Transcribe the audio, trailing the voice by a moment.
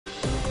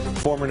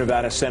Former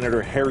Nevada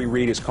Senator Harry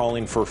Reid is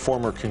calling for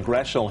former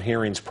congressional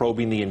hearings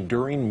probing the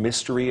enduring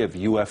mystery of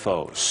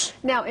UFOs.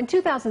 Now, in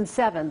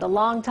 2007, the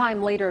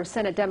longtime leader of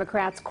Senate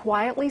Democrats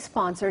quietly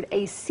sponsored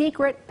a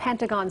secret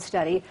Pentagon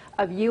study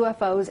of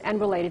UFOs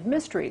and related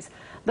mysteries.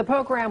 The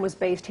program was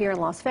based here in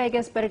Las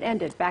Vegas, but it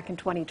ended back in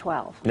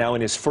 2012. Now,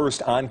 in his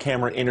first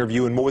on-camera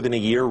interview in more than a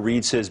year,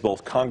 Reid says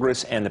both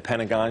Congress and the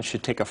Pentagon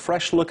should take a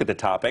fresh look at the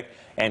topic,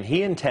 and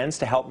he intends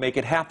to help make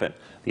it happen.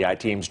 The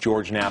I-Team's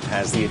George Knapp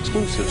has the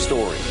exclusive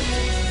story.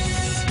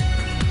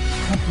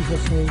 Some people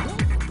say,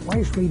 why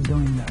is Reid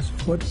doing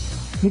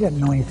this? He doesn't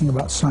know anything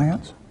about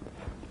science.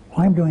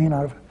 Well, I'm doing it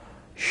out of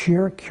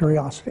sheer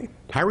curiosity.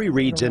 Harry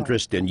Reid's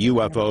interest in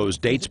UFOs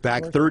dates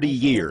back 30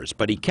 years,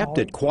 but he kept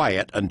it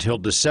quiet until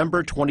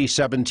December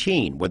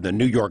 2017, when the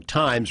New York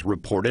Times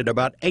reported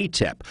about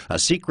ATIP, a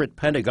secret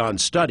Pentagon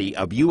study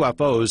of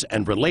UFOs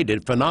and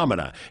related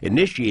phenomena,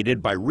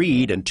 initiated by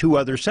Reid and two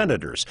other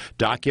senators.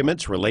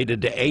 Documents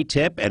related to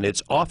ATIP and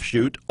its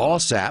offshoot,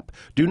 ALSAP,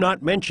 do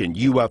not mention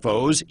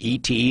UFOs,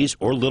 ETs,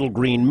 or little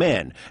green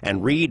men,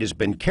 and Reid has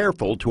been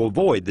careful to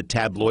avoid the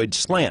tabloid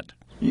slant.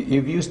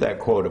 You've used that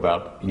quote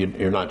about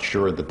you're not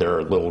sure that there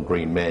are little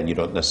green men. You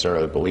don't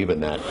necessarily believe in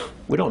that.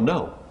 We don't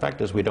know.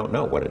 Fact is, we don't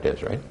know what it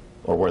is, right?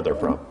 Or where they're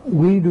from.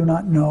 We do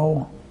not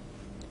know.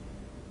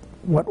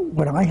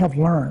 What I have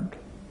learned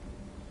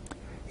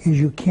is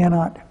you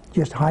cannot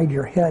just hide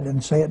your head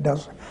and say it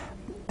does.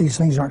 These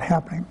things aren't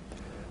happening.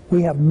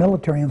 We have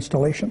military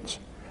installations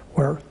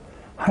where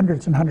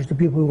hundreds and hundreds of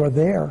people who are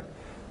there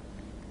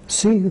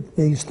see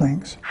these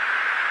things.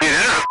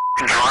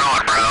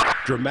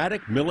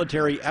 Dramatic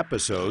military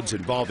episodes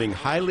involving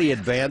highly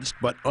advanced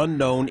but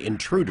unknown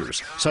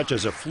intruders, such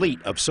as a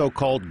fleet of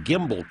so-called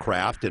gimbal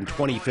craft in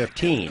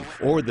 2015,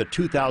 or the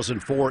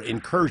 2004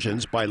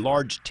 incursions by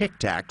large Tic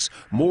Tacs,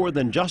 more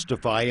than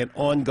justify an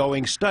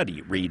ongoing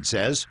study, Reid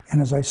says.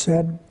 And as I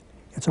said,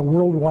 it's a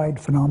worldwide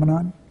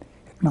phenomenon,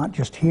 not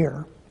just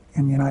here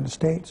in the United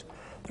States.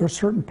 There are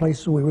certain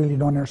places we really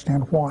don't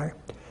understand why,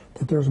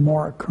 that there's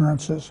more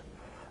occurrences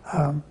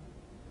and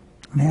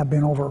have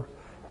been over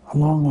a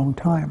long, long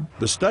time.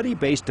 The study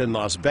based in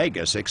Las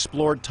Vegas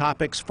explored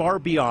topics far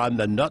beyond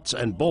the nuts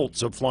and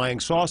bolts of flying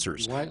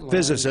saucers.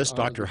 Physicist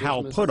Dr.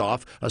 Hal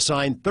Puthoff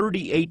assigned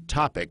 38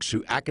 topics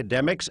to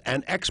academics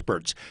and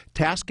experts,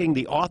 tasking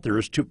the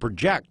authors to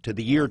project to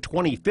the year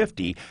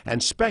 2050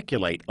 and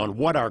speculate on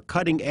what our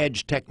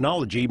cutting-edge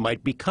technology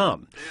might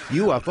become.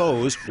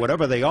 UFOs,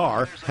 whatever they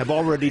are, have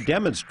already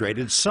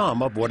demonstrated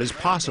some of what is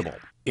possible.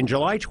 In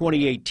July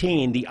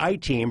 2018, the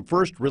I-Team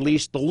first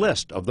released the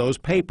list of those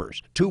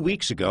papers. 2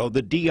 weeks ago,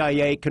 the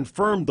DIA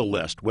confirmed the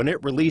list when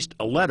it released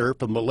a letter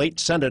from the late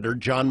Senator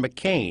John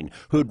McCain,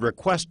 who'd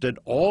requested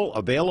all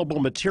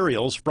available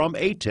materials from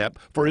ATIP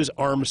for his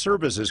Armed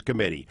Services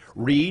Committee.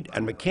 Reid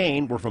and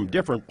McCain were from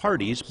different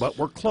parties, but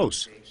were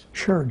close.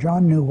 Sure,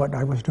 John knew what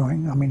I was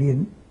doing. I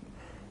mean,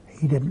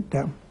 he didn't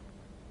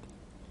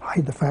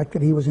hide the fact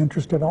that he was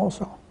interested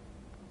also.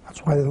 That's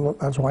why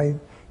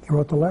he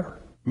wrote the letter.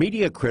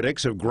 Media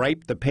critics have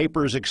griped the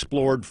papers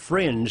explored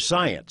fringe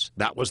science.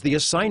 That was the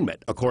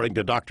assignment, according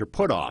to Dr.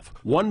 Puthoff.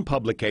 One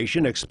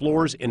publication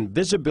explores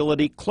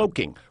invisibility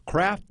cloaking,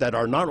 craft that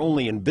are not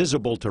only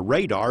invisible to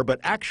radar,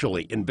 but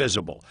actually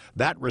invisible.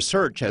 That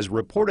research has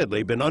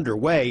reportedly been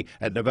underway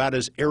at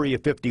Nevada's Area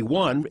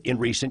 51 in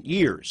recent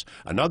years.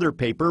 Another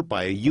paper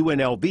by a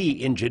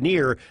UNLV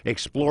engineer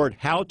explored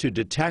how to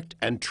detect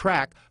and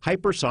track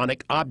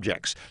hypersonic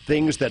objects,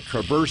 things that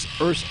traverse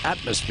Earth's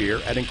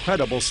atmosphere at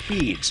incredible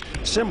speeds,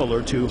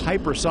 similar to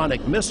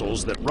hypersonic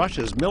missiles that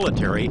Russia's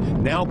military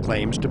now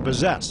claims to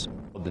possess.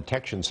 The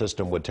detection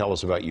system would tell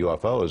us about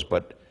UFOs,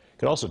 but it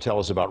could also tell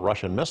us about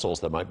Russian missiles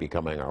that might be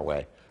coming our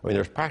way. I mean,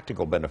 there's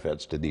practical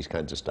benefits to these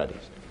kinds of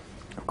studies.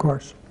 Of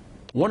course.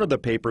 One of the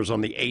papers on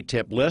the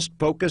ATIP list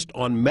focused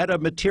on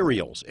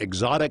metamaterials,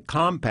 exotic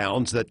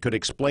compounds that could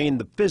explain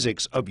the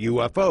physics of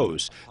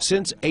UFOs.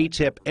 Since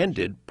ATIP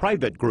ended,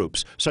 private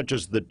groups, such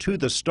as the To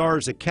the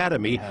Stars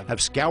Academy,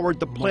 have scoured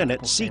the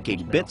planet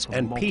seeking bits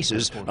and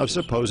pieces of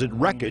supposed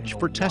wreckage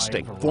for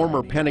testing.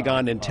 Former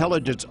Pentagon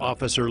intelligence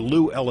officer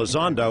Lou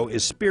Elizondo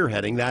is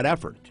spearheading that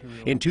effort.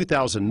 In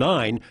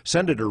 2009,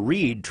 Senator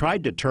Reid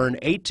tried to turn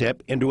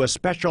ATIP into a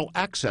special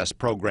access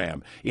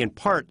program, in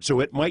part so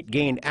it might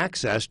gain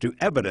access to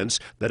evidence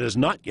that has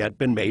not yet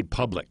been made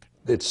public.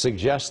 It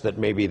suggests that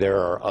maybe there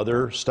are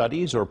other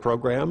studies or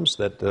programs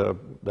that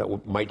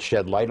might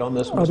shed light on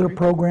this mystery? Other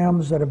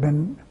programs that have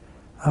been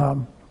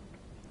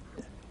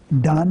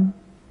done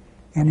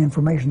and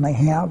information they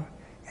have,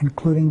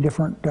 including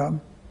different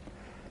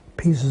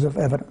pieces of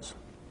evidence.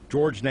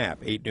 George Knapp,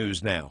 8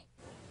 News Now.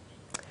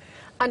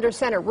 Under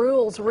Senate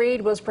rules, Reid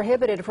was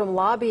prohibited from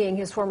lobbying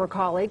his former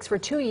colleagues for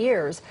 2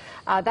 years.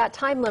 That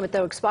time limit,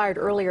 though, expired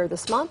earlier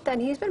this month,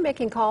 and he's been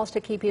making calls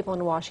to key people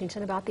in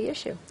Washington about the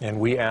issue. And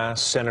we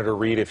asked Senator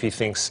Reid if he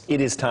thinks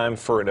it is time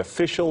for an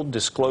official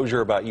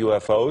disclosure about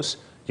UFOs.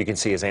 You can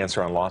see his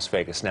answer on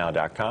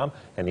LasVegasNow.com,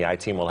 and the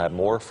I-Team will have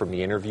more from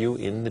the interview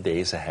in the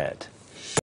days ahead.